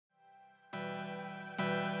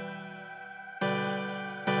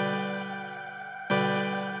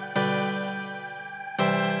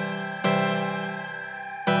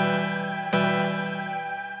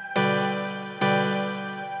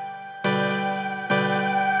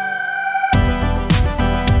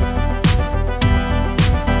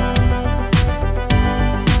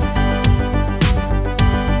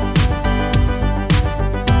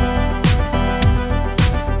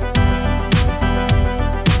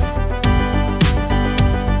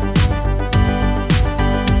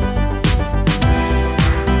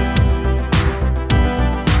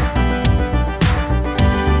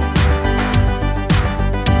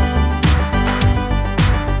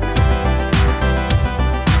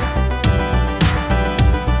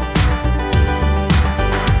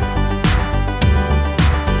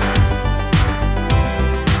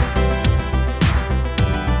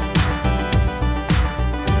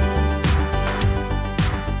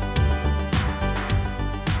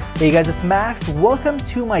Hey guys, it's Max. Welcome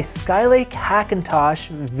to my Skylake Hackintosh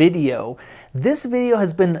video. This video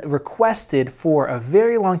has been requested for a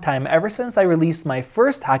very long time, ever since I released my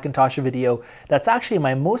first Hackintosh video. That's actually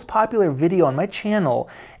my most popular video on my channel.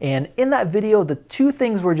 And in that video, the two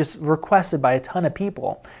things were just requested by a ton of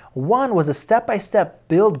people. One was a step-by-step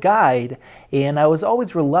build guide, and I was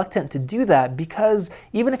always reluctant to do that because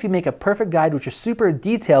even if you make a perfect guide, which is super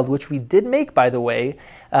detailed, which we did make by the way,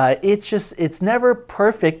 it's never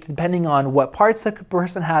perfect depending on what parts a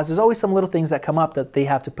person has. There's always some little things that come up that they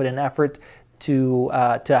have to put in effort to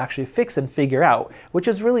actually fix and figure out, which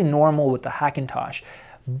is really normal with the Hackintosh.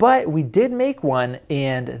 But we did make one,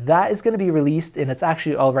 and that is going to be released, and it's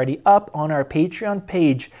actually already up on our Patreon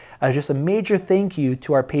page as just a major thank you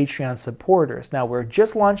to our Patreon supporters. Now, we're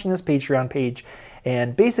just launching this Patreon page,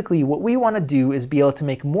 and basically what we want to do is be able to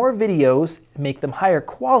make more videos, make them higher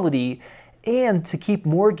quality, and to keep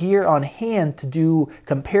more gear on hand to do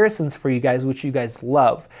comparisons for you guys, which you guys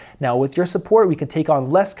love. Now, with your support, we can take on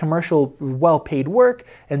less commercial, well-paid work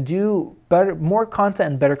and do more content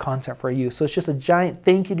and better content for you. So it's just a giant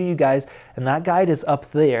thank you to you guys, and that guide is up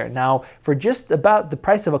there. Now, for just about the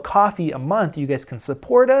price of a coffee a month, you guys can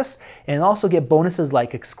support us and also get bonuses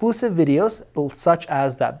like exclusive videos, such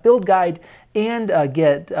as that build guide, and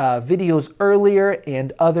get videos earlier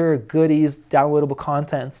and other goodies, downloadable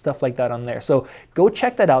content, stuff like that on there. So go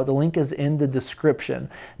check that out. The link is in the description.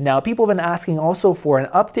 Now, people have been asking also for an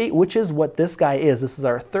update, which is what this guy is. This is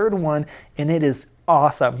our third one, and it is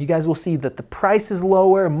awesome. You guys will see that the price is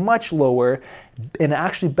lower, much lower, and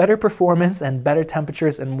actually better performance and better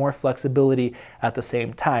temperatures and more flexibility at the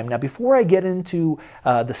same time. Now, before I get into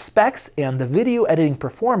the specs and the video editing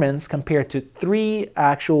performance compared to 3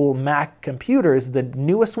 actual Mac computers, the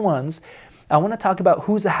newest ones, I want to talk about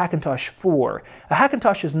who's a Hackintosh for. A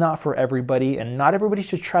Hackintosh is not for everybody, and not everybody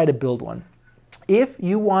should try to build one. If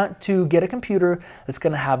you want to get a computer that's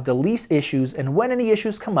going to have the least issues, and when any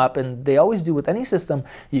issues come up, and they always do with any system,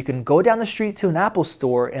 you can go down the street to an Apple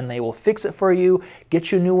store and they will fix it for you,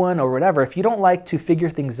 get you a new one or whatever. If you don't like to figure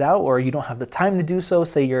things out, or you don't have the time to do so,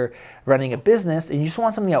 say you're running a business and you just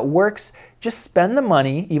want something that works, just spend the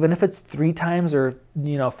money, even if it's 3 times or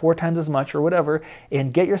 4 times as much or whatever,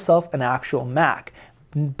 and get yourself an actual Mac.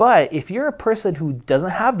 But if you're a person who doesn't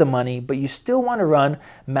have the money, but you still want to run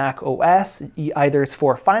Mac OS, either it's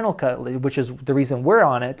for Final Cut, which is the reason we're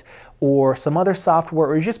on it, or some other software,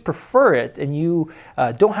 or you just prefer it and you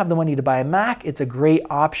don't have the money to buy a Mac, it's a great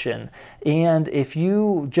option. And if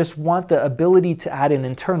you just want the ability to add in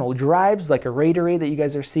internal drives, like a RAID array that you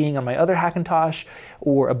guys are seeing on my other Hackintosh,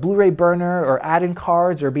 or a Blu-ray burner, or add in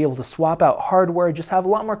cards, or be able to swap out hardware, just have a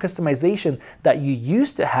lot more customization that you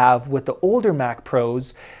used to have with the older Mac Pros,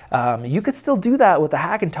 you could still do that with the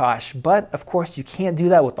Hackintosh, but of course you can't do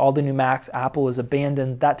that with all the new Macs. Apple has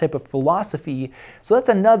abandoned that type of philosophy, so that's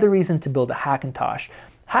another reason to build a Hackintosh.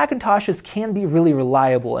 Hackintoshes can be really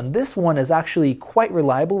reliable, and this one is actually quite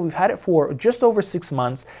reliable. We've had it for just over 6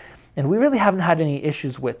 months, and we really haven't had any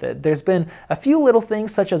issues with it. There's been a few little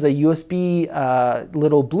things, such as a USB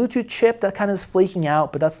little Bluetooth chip that kind of is flaking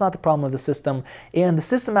out, but that's not the problem with the system. And the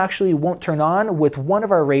system actually won't turn on with one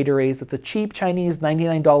of our RAID arrays. It's a cheap Chinese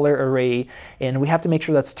 $99 array, and we have to make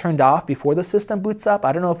sure that's turned off before the system boots up.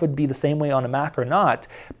 I don't know if it would be the same way on a Mac or not,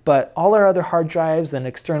 but all our other hard drives and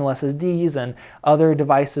external SSDs and other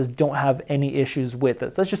devices don't have any issues with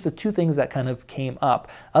it. So that's just the 2 things that kind of came up.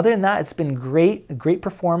 Other than that, it's been great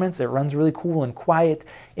performance. It runs really cool and quiet,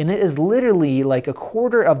 and it is literally like a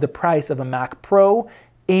quarter of the price of a Mac Pro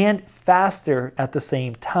and faster at the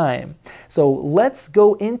same time. So let's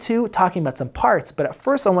go into talking about some parts, but at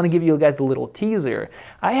first I want to give you guys a little teaser.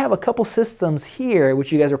 I have a couple systems here,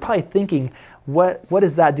 which you guys are probably thinking, what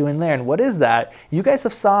is that doing there, and what is that? You guys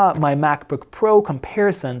have saw my MacBook Pro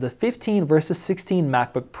comparison, the 15 versus 16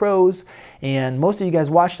 MacBook Pros, and most of you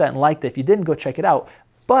guys watched that and liked it. If you didn't, go check it out.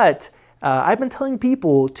 But I've been telling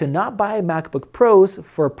people to not buy MacBook Pros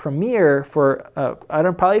for Premiere for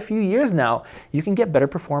probably a few years now. You can get better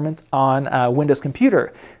performance on a Windows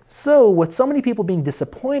computer. So with so many people being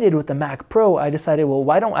disappointed with the Mac Pro, I decided, well,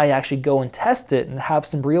 why don't I actually go and test it and have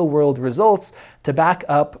some real world results to back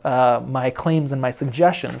up my claims and my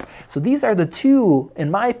suggestions. So these are the 2,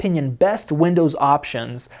 in my opinion, best Windows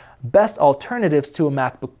options, best alternatives to a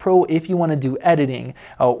MacBook Pro if you want to do editing,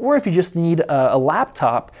 or if you just need a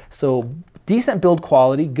laptop. So decent build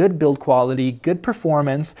quality, good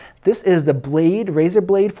performance. This is the Blade, Razer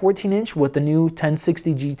Blade 14-inch with the new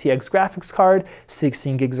 1060 GTX graphics card,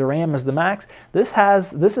 16 gigs of RAM as the max. This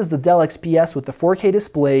is the Dell XPS with the 4K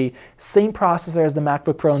display, same processor as the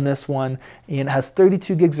MacBook Pro in this one, and it has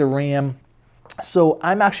 32 gigs of RAM. So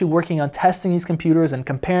I'm actually working on testing these computers and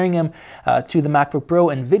comparing them to the MacBook Pro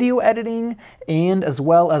in video editing, and as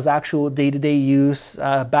well as actual day-to-day use,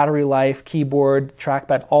 battery life, keyboard,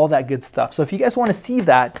 trackpad, all that good stuff. So if you guys want to see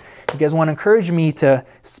that, if you guys want to encourage me to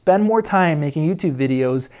spend more time making YouTube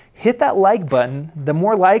videos, hit that like button. The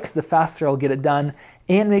more likes, the faster I'll get it done.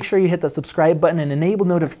 And make sure you hit the subscribe button and enable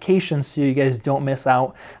notifications so you guys don't miss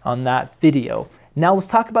out on that video. Now let's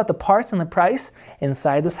talk about the parts and the price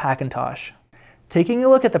inside this Hackintosh. Taking a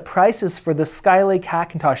look at the prices for the Skylake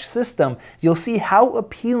Hackintosh system, you'll see how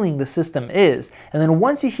appealing the system is. And then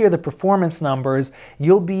once you hear the performance numbers,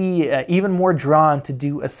 you'll be even more drawn to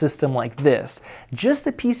do a system like this. Just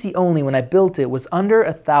the PC only, when I built it, was under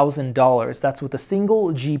 $1,000. That's with a single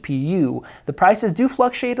GPU. The prices do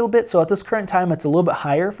fluctuate a little bit, so at this current time, it's a little bit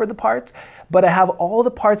higher for the parts, but I have all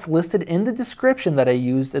the parts listed in the description that I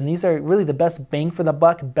used, and these are really the best bang for the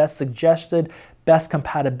buck, best suggested, best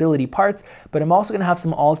compatibility parts, but I'm also going to have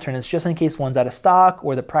some alternates just in case one's out of stock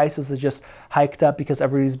or the prices are just hiked up because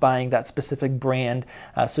everybody's buying that specific brand.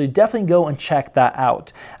 So you definitely go and check that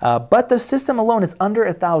out. But the system alone is under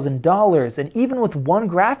 $1,000, and even with one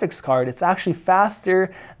graphics card, it's actually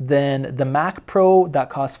faster than the MacPro that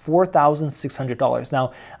costs $4,600.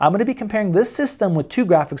 Now, I'm going to be comparing this system with two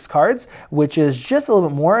graphics cards, which is just a little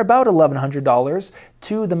bit more, about $1,100,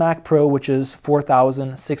 to the Mac Pro, which is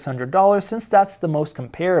 $4,600, since that's the most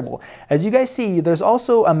comparable. As you guys see, there's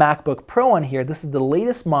also a MacBook Pro on here. This is the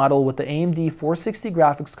latest model with the AMD 460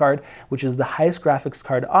 graphics card, which is the highest graphics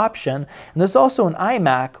card option. And there's also an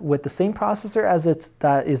iMac with the same processor as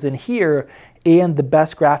that is in here, and the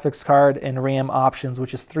best graphics card and RAM options,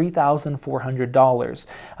 which is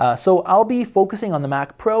 $3,400. So I'll be focusing on the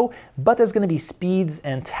Mac Pro, but there's going to be speeds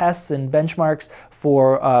and tests and benchmarks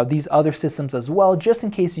for these other systems as well, just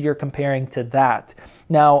in case you're comparing to that.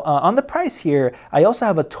 Now, on the price here, I also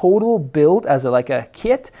have a total build as like a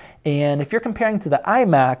kit. And if you're comparing to the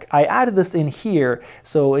iMac, I added this in here.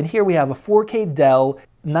 So in here we have a 4K Dell,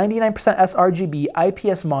 99% sRGB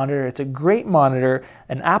IPS monitor. It's a great monitor,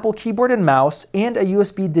 an Apple keyboard and mouse, and a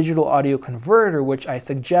USB digital audio converter, which I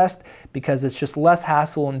suggest because it's just less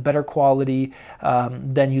hassle and better quality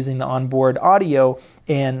than using the onboard audio.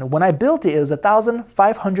 And when I built it, it was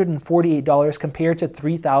 $1,548 compared to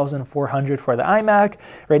 $3,400 for the iMac.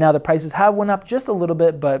 Right now the prices have went up just a little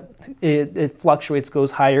bit, but it fluctuates,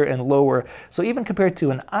 goes higher and lower. So even compared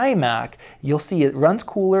to an iMac, you'll see it runs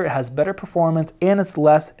cooler, it has better performance, and it's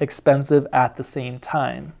less expensive at the same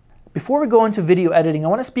time. Before we go into video editing, I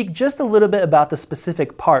want to speak just a little bit about the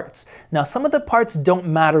specific parts. Now, some of the parts don't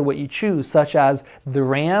matter what you choose, such as the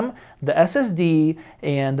RAM, the SSD,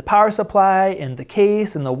 and the power supply, and the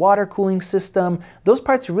case, and the water cooling system. Those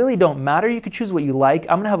parts really don't matter. You could choose what you like.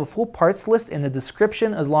 I'm going to have a full parts list in the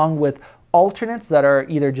description, along with alternates that are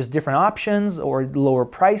either just different options or lower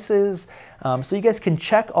prices. So you guys can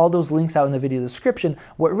check all those links out in the video description.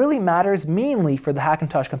 What really matters mainly for the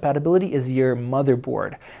Hackintosh compatibility is your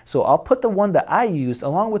motherboard. So I'll put the one that I used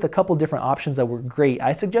along with a couple different options that were great.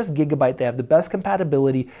 I suggest Gigabyte. They have the best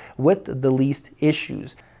compatibility with the least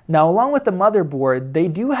issues. Now, along with the motherboard, they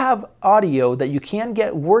do have audio that you can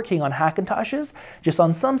get working on Hackintoshes. Just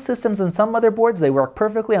on some systems and some motherboards, they work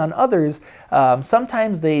perfectly. On others,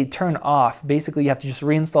 sometimes they turn off. Basically, you have to just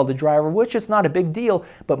reinstall the driver, which is not a big deal.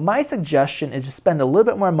 But my suggestion is to spend a little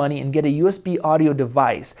bit more money and get a USB audio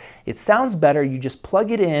device. It sounds better. You just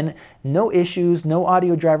plug it in, no issues, no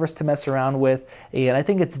audio drivers to mess around with. And I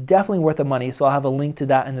think it's definitely worth the money. So I'll have a link to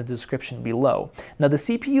that in the description below. Now, the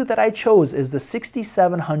CPU that I chose is the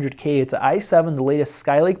 6700K. It's an i7, the latest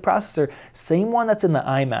Skylake processor, same one that's in the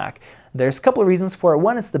iMac. There's a couple of reasons for it.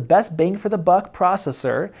 One, it's the best bang for the buck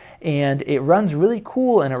processor, and it runs really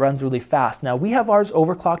cool and it runs really fast. Now, we have ours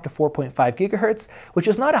overclocked to 4.5 gigahertz, which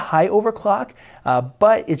is not a high overclock,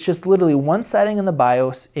 but it's just literally one setting in the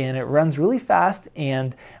BIOS, and it runs really fast.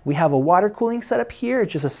 And we have a water cooling setup here.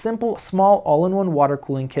 It's just a simple, small, all-in-one water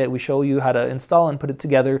cooling kit. We show you how to install and put it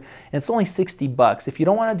together, and it's only 60 bucks. If you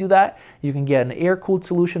don't want to do that, you can get an air-cooled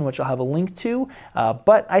solution, which I'll have a link to,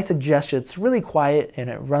 but I suggest it's really quiet and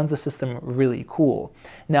it runs the system really cool.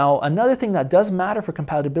 Now, another thing that does matter for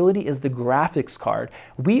compatibility is the graphics card.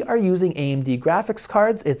 We are using AMD graphics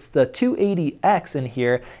cards. It's the 280X in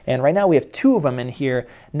here, and right now we have two of them in here.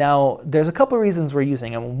 Now, there's a couple of reasons we're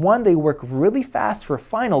using them. One, they work really fast for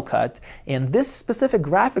Final Cut, and this specific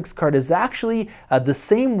graphics card is actually the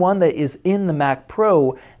same one that is in the Mac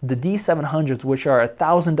Pro, the D700s, which are a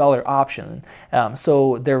 $1,000 option.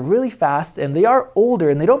 So they're really fast, and they are older,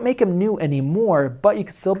 and they don't make them new anymore, but you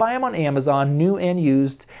can still buy them on on Amazon, new and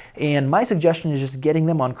used, and my suggestion is just getting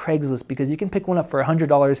them on Craigslist because you can pick one up for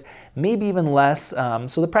 $100, maybe even less.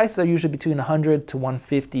 So the prices are usually between $100 to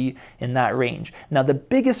 $150 in that range. Now the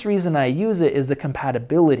biggest reason I use it is the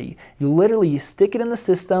compatibility. You literally stick it in the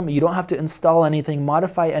system, you don't have to install anything,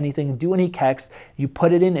 modify anything, do any checks, you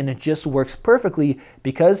put it in and it just works perfectly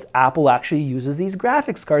because Apple actually uses these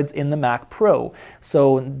graphics cards in the Mac Pro.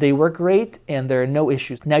 So they work great and there are no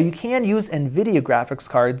issues. Now you can use NVIDIA graphics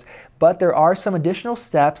cards, but there are some additional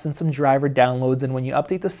steps and some driver downloads, and when you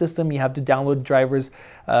update the system you have to download drivers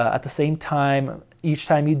at the same time each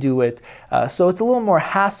time you do it. So it's a little more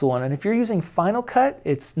hassle, and if you're using Final Cut,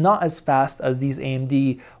 it's not as fast as these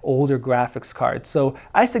AMD older graphics cards. So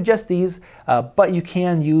I suggest these, but you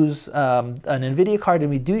can use an NVIDIA card,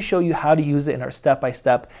 and we do show you how to use it in our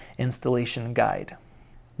step-by-step installation guide.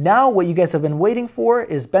 Now what you guys have been waiting for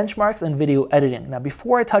is benchmarks and video editing. Now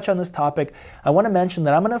before I touch on this topic, I want to mention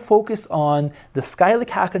that I'm going to focus on the Skylake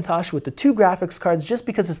Hackintosh with the 2 graphics cards just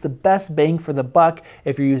because it's the best bang for the buck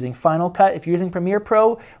if you're using Final Cut. If you're using Premiere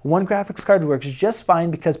Pro, one graphics card works just fine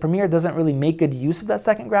because Premiere doesn't really make good use of that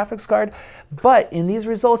second graphics card. But in these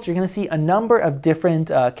results, you're going to see a number of different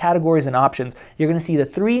categories and options. You're going to see the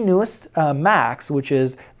 3 newest Macs, which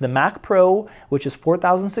is the Mac Pro, which is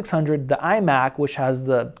 $4,600, the iMac, which has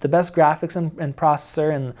the best graphics and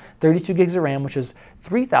processor and 32 gigs of RAM, which is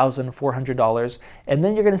 $3,400. And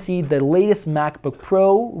then you're going to see the latest MacBook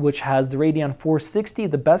Pro, which has the Radeon 460,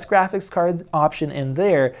 the best graphics cards option in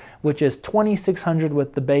there, which is $2,600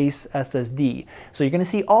 with the base SSD. So you're going to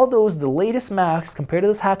see all those, the latest Macs compared to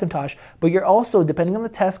this Hackintosh, but you're also, depending on the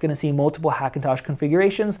test, going to see multiple Hackintosh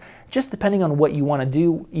configurations, just depending on what you want to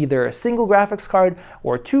do, either a single graphics card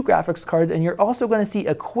or 2 graphics cards. And you're also going to see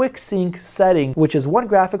a quick sync setting, which is 1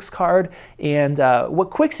 graphics card. And what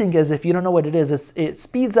quick sync is, if you don't know what it is, it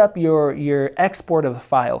speeds up your export of the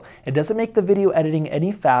file. It doesn't make the video editing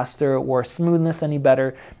any faster or smoothness any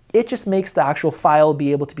better. It just makes the actual file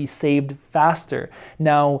be able to be saved faster.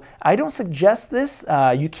 Now, I don't suggest this.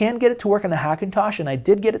 You can get it to work on a Hackintosh, and I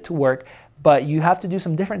did get it to work, but you have to do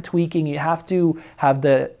some different tweaking. You have to have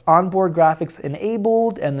the onboard graphics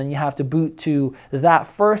enabled, and then you have to boot to that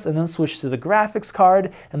first and then switch to the graphics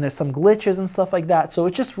card, and there's some glitches and stuff like that. So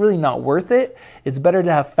it's just really not worth it. It's better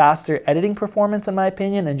to have faster editing performance, in my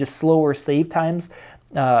opinion, and just slower save times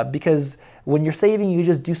because when you're saving, you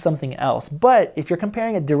just do something else. But if you're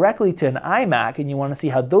comparing it directly to an iMac and you want to see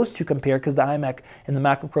how those two compare, because the iMac and the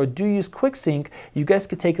MacBook Pro do use Quick Sync, you guys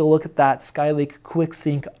could take a look at that Skylake Quick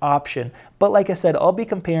Sync option. But like I said, I'll be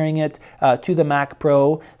comparing it to the Mac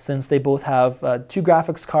Pro since they both have 2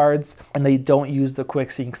 graphics cards and they don't use the Quick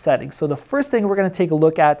Sync settings. So the first thing we're going to take a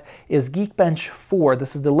look at is Geekbench 4.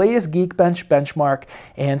 This is the latest Geekbench benchmark,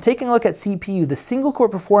 and taking a look at CPU, the single core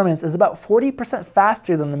performance is about 40%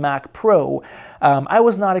 faster than the Mac Pro. I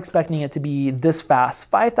was not expecting it to be this fast,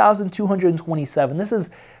 5,227. This is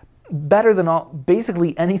better than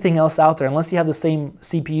basically anything else out there, unless you have the same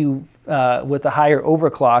CPU with a higher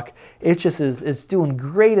overclock. It's doing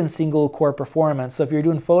great in single core performance. So if you're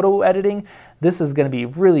doing photo editing, this is going to be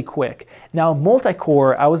really quick. Now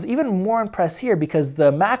multi-core, I was even more impressed here because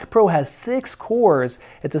the Mac Pro has 6 cores.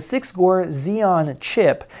 It's a 6-core Xeon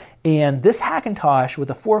chip. And this Hackintosh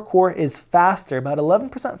with a 4-core is faster, about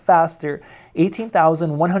 11% faster,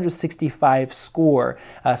 18,165 score.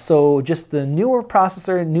 So just the newer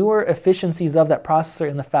processor, newer efficiencies of that processor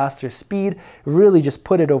and the faster speed really just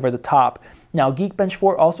put it over the top. Now Geekbench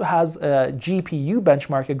 4 also has a GPU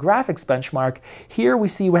benchmark, a graphics benchmark. Here we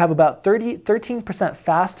see we have about 13%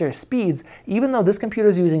 faster speeds. Even though this computer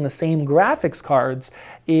is using the same graphics cards,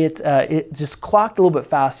 it just clocked a little bit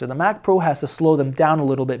faster. The Mac Pro has to slow them down a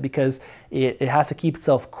little bit because it has to keep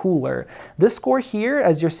itself cooler. This score here,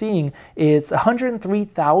 as you're seeing, is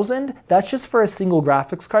 103,000. That's just for a single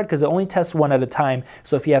graphics card because it only tests 1 at a time.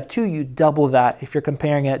 So if you have 2, you double that if you're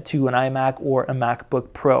comparing it to an iMac or a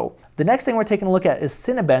MacBook Pro. The next thing we're taking a look at is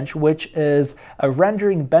Cinebench, which is a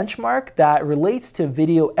rendering benchmark that relates to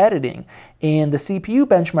video editing. And the CPU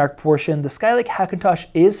benchmark portion, the Skylake Hackintosh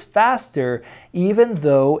is faster, even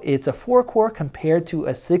though it's a 4-core compared to a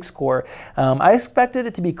 6-core. I expected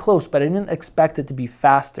it to be close, but I didn't expect it to be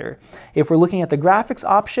faster. If we're looking at the graphics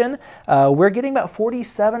option, we're getting about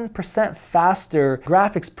 47% faster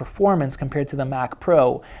graphics performance compared to the Mac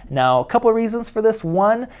Pro. Now, a couple of reasons for this.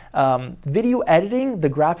 One, video editing, the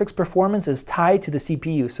graphics performance performance is tied to the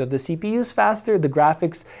CPU. So if the CPU is faster, the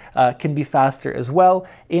graphics can be faster as well,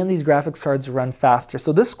 and these graphics cards run faster.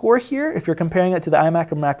 So this score here, if you're comparing it to the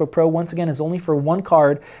iMac or MacBook Pro, once again, is only for one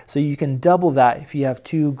card, so you can double that if you have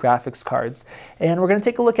two graphics cards. And we're going to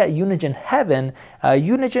take a look at Unigine Heaven.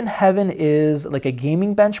 Unigine Heaven is like a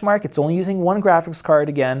gaming benchmark. It's only using one graphics card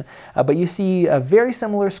again, but you see very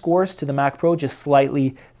similar scores to the Mac Pro, just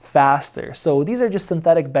slightly faster. So these are just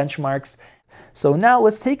synthetic benchmarks. So now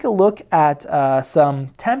let's take a look at some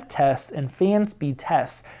temp tests and fan speed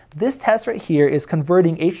tests. This test right here is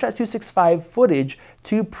converting H.265 footage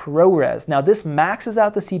to ProRes. Now this maxes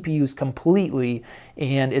out the CPUs completely,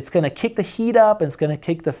 and it's going to kick the heat up and it's going to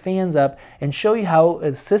kick the fans up and show you how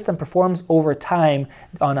the system performs over time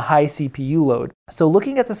on a high CPU load. So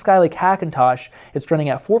looking at the Skylake Hackintosh, it's running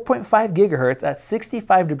at 4.5 gigahertz at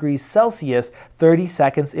 65 degrees Celsius 30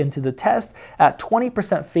 seconds into the test at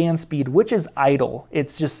 20% fan speed, which is idle.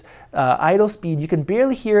 It's just idle speed. You can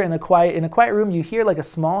barely hear in a quiet room. You hear like a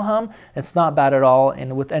small hum. It's not bad at all,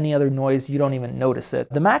 and with any other noise, you don't even notice it.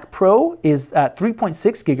 The Mac Pro is at 3.6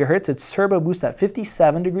 gigahertz. It's turbo boost at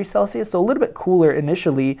 57 degrees Celsius, so a little bit cooler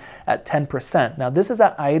initially at 10%. Now this is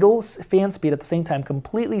at idle fan speed at the same time,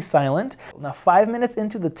 completely silent. Now 5 minutes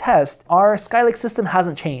into the test, our Skylake system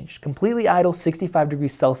hasn't changed. Completely idle, 65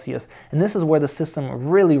 degrees Celsius, and this is where the system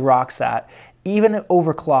really rocks at. Even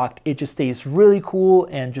overclocked, it just stays really cool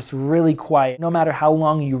and just really quiet no matter how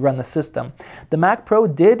long you run the system. The Mac Pro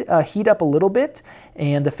did heat up a little bit,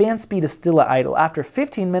 and the fan speed is still at idle. After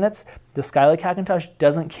 15 minutes, the Skylake Hackintosh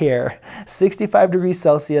doesn't care. 65 degrees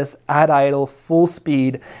Celsius at idle, full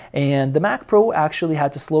speed, and the Mac Pro actually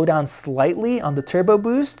had to slow down slightly on the turbo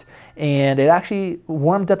boost, and it actually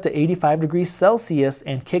warmed up to 85 degrees Celsius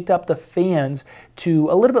and kicked up the fans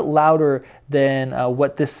to a little bit louder than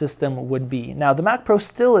what this system would be. Now the Mac Pro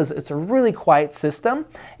still it's a really quiet system,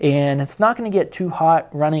 and it's not going to get too hot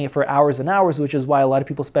running it for hours and hours, which is why a lot of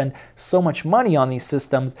people spend so much money on these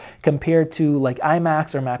systems compared to like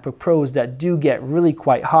iMacs or MacBook Pros that do get really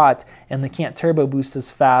quite hot and they can't turbo boost as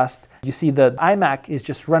fast. You see the iMac is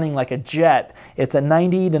just running like a jet. It's at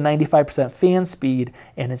 90 to 95% fan speed,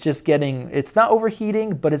 and it's not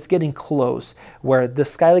overheating, but it's getting close, where the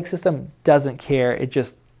Skylake system doesn't care. It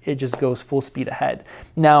just goes full speed ahead.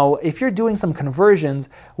 Now, if you're doing some conversions,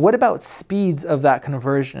 what about speeds of that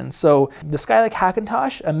conversion? So the Skylake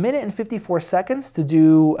Hackintosh, 1 minute and 54 seconds to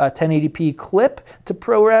do a 1080p clip to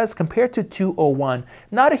ProRes compared to 201.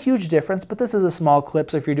 Not a huge difference, but this is a small clip,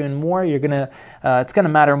 so if you're doing more, it's gonna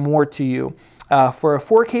matter more to you. For a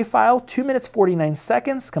 4K file, 2 minutes 49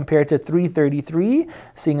 seconds compared to 333,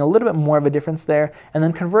 seeing a little bit more of a difference there. And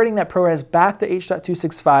then converting that ProRes back to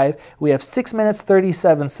H.265, we have 6 minutes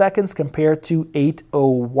 37 seconds compared to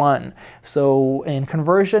 801. So in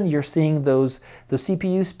conversion, you're seeing those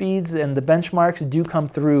CPU speeds and the benchmarks do come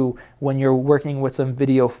through when you're working with some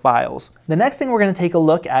video files. The next thing we're going to take a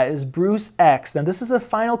look at is Bruce X. Now this is a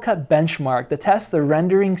Final Cut benchmark that tests the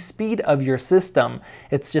rendering speed of your system.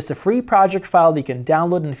 It's just a free project file that you can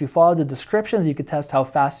download, and if you follow the descriptions, you can test how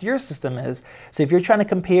fast your system is. So if you're trying to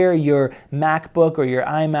compare your MacBook or your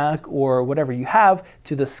iMac or whatever you have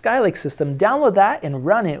to the Skylake system, download that and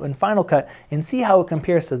run it in Final Cut and see how it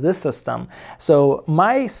compares to this system. So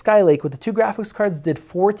my Skylake with the two graphics cards did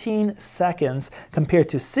 14 seconds compared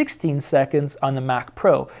to 16 seconds on the Mac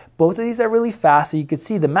Pro. Both of these are really fast, so you can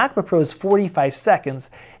see the MacBook Pro is 45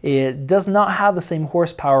 seconds. It does not have the same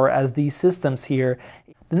horsepower as these systems here.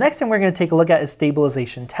 The next thing we're going to take a look at is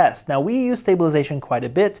stabilization tests. Now we use stabilization quite a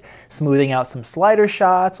bit, smoothing out some slider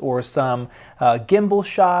shots or some gimbal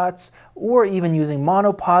shots, or even using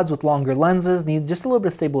monopods with longer lenses need just a little bit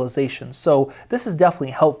of stabilization. So this is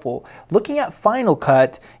definitely helpful. Looking at Final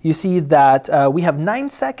Cut, you see that we have 9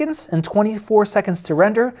 seconds and 24 seconds to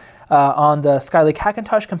render on the Skylake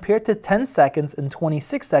Hackintosh compared to 10 seconds and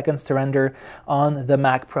 26 seconds to render on the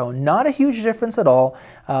Mac Pro. Not a huge difference at all,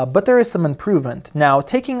 but there is some improvement. Now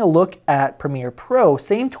taking a look at Premiere Pro,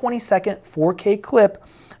 same 20-second 4K clip,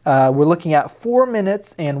 we're looking at 4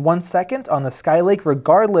 minutes and 1 second on the Skylake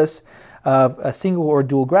regardless of a single or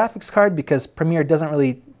dual graphics card, because Premiere doesn't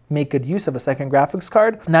really make good use of a second graphics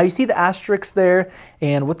card. Now you see the asterisk there,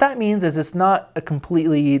 and what that means is it's not a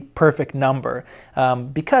completely perfect number.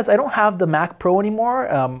 Because I don't have the Mac Pro anymore,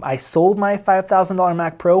 I sold my $5,000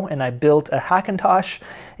 Mac Pro and I built a Hackintosh,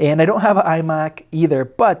 and I don't have an iMac either,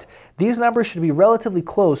 but these numbers should be relatively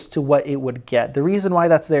close to what it would get. The reason why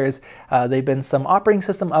that's there is there have been some operating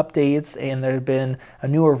system updates, and there have been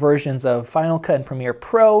newer versions of Final Cut and Premiere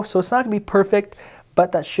Pro, so it's not going to be perfect,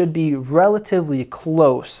 but that should be relatively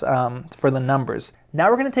close for the numbers. Now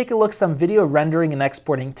we're going to take a look at some video rendering and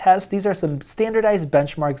exporting tests. These are some standardized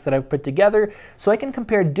benchmarks that I've put together so I can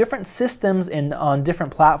compare different systems on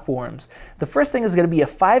different platforms. The first thing is going to be a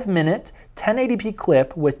 5-minute 1080p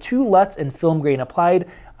clip with 2 LUTs and film grain applied,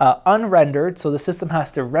 unrendered, so the system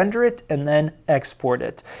has to render it and then export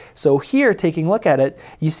it. So here, taking a look at it,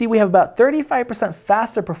 you see we have about 35%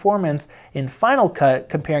 faster performance in Final Cut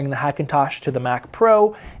comparing the Hackintosh to the Mac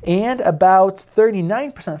Pro, and about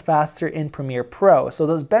 39% faster in Premiere Pro. So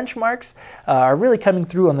those benchmarks are really coming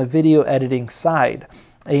through on the video editing side.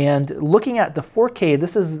 And looking at the 4K,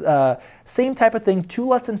 this is same type of thing, 2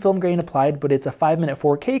 LUTs and film grain applied, but it's a 5-minute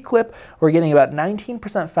 4K clip. We're getting about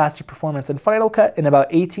 19% faster performance in Final Cut and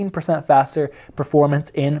about 18% faster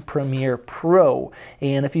performance in Premiere Pro.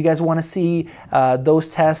 And if you guys want to see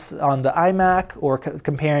those tests on the iMac or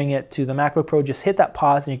comparing it to the MacBook Pro, just hit that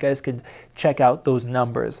pause and you guys could check out those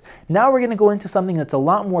numbers. Now we're going to go into something that's a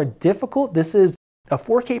lot more difficult. This is a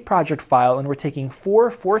 4K project file, and we're taking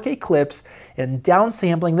 4 4K clips and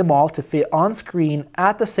downsampling them all to fit on screen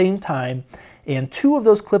at the same time. And 2 of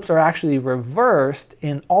those clips are actually reversed,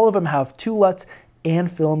 and all of them have 2 LUTs and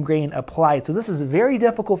film grain applied. So this is very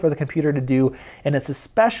difficult for the computer to do, and it's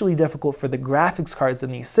especially difficult for the graphics cards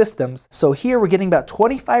in these systems. So here we're getting about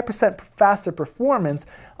 25% faster performance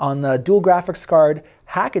on the dual graphics card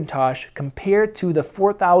Hackintosh compared to the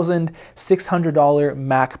 $4,600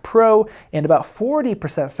 Mac Pro, and about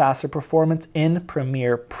 40% faster performance in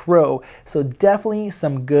Premiere Pro. So definitely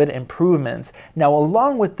some good improvements. Now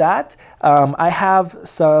along with that, I have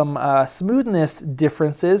some smoothness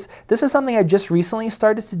differences. This is something I just recently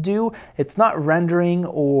started to do. It's not rendering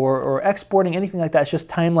or exporting, anything like that. It's just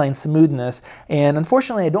timeline smoothness. And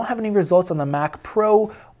unfortunately, I don't have any results on the Mac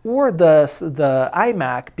Pro or the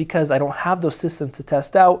iMac because I don't have those systems to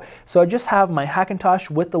test out. So I just have my Hackintosh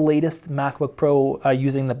with the latest MacBook Pro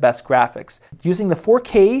using the best graphics. Using the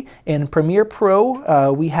 4K in Premiere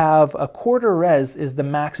Pro, we have a quarter res is the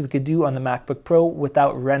max we could do on the MacBook Pro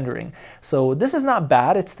without rendering. So this is not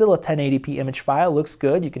bad. It's still a 1080p image file. It looks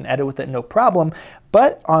good. You can edit with it no problem.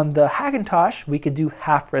 But on the Hackintosh, we could do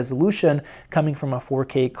half resolution coming from a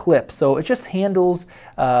 4K clip. So it just handles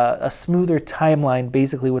a smoother timeline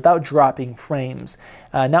basically without dropping frames.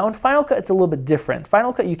 Now in Final Cut, it's a little bit different.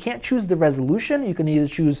 Final Cut, you can't choose the resolution. You can either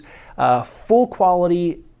choose full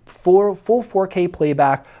quality, full 4K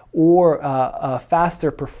playback, or a faster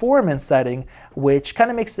performance setting, which kind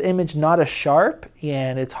of makes the image not as sharp,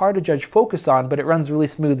 and it's hard to judge focus on, but it runs really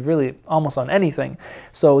smooth, really almost on anything.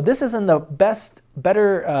 So this is in the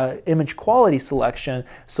better image quality selection,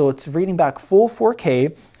 so it's reading back full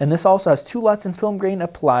 4K, and this also has 2 LUTs and film grain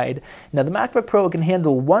applied. Now the MacBook Pro can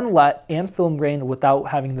handle 1 LUT and film grain without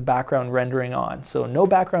having the background rendering on, so no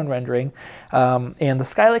background rendering. And the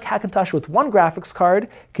Skylake Hackintosh with 1 graphics card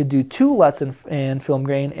could do 2 LUTs and film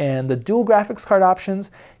grain, and the dual graphics card options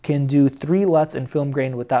can do 3 LUTs and film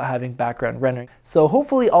grain without having background rendering. So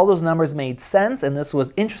hopefully all those numbers made sense and this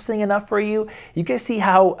was interesting enough for you. You guys see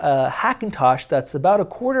how a Hackintosh that's about a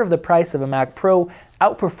quarter of the price of a Mac Pro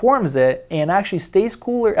outperforms it and actually stays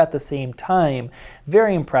cooler at the same time.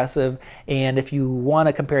 Very impressive. And if you want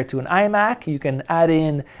to compare it to an iMac, you can add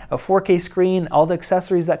in a 4K screen, all the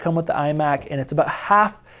accessories that come with the iMac, and it's about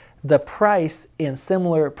half the price in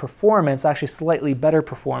similar performance, actually slightly better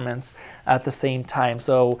performance at the same time.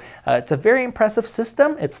 So it's a very impressive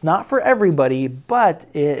system. It's not for everybody, but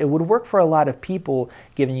it would work for a lot of people,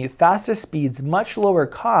 giving you faster speeds, much lower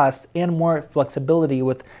cost, and more flexibility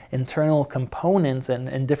with internal components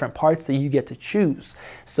and different parts that you get to choose.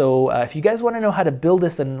 So if you guys want to know how to build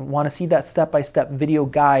this and want to see that step-by-step video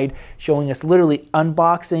guide showing us literally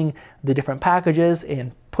unboxing the different packages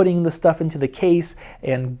and putting the stuff into the case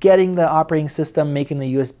and getting the operating system, making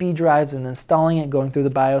the USB drives and installing it, going through the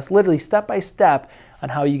BIOS, literally step by step on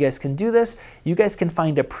how you guys can do this. You guys can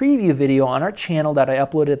find a preview video on our channel that I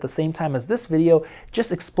uploaded at the same time as this video,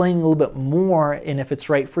 just explaining a little bit more and if it's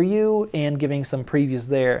right for you and giving some previews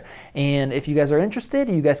there. And if you guys are interested,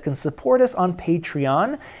 you guys can support us on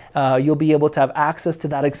Patreon. You'll be able to have access to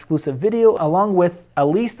that exclusive video along with at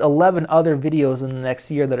least 11 other videos in the next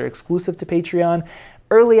year that are exclusive to Patreon.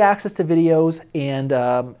 Early access to videos and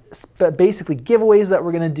basically giveaways that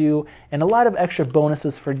we're going to do, and a lot of extra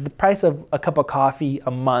bonuses for the price of a cup of coffee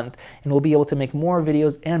a month, and we'll be able to make more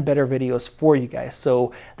videos and better videos for you guys.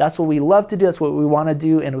 So that's what we love to do, that's what we want to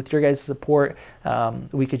do, and with your guys' support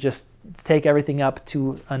we could just take everything up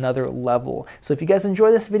to another level. So if you guys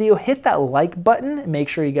enjoy this video, hit that like button. Make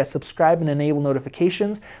sure you guys subscribe and enable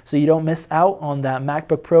notifications so you don't miss out on that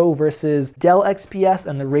MacBook Pro versus Dell XPS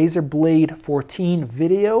and the Razer Blade 14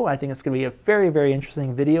 video. I think it's going to be a very, very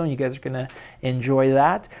interesting video, and you guys are going to enjoy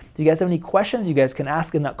that. If you guys have any questions, you guys can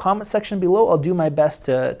ask in that comment section below. I'll do my best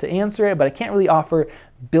to answer it, but I can't really offer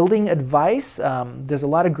building advice. There's a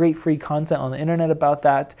lot of great free content on the internet about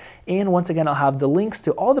that. And once again, I'll have the links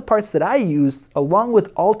to all the parts that I used along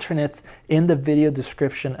with alternates in the video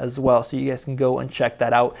description as well. So you guys can go and check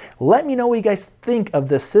that out. Let me know what you guys think of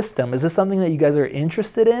this system. Is this something that you guys are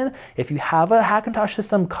interested in? If you have a Hackintosh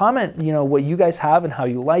system, comment, what you guys have and how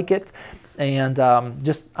you like it. And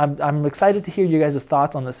I'm excited to hear you guys'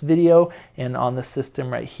 thoughts on this video and on this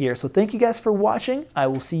system right here. So thank you guys for watching. I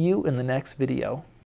will see you in the next video.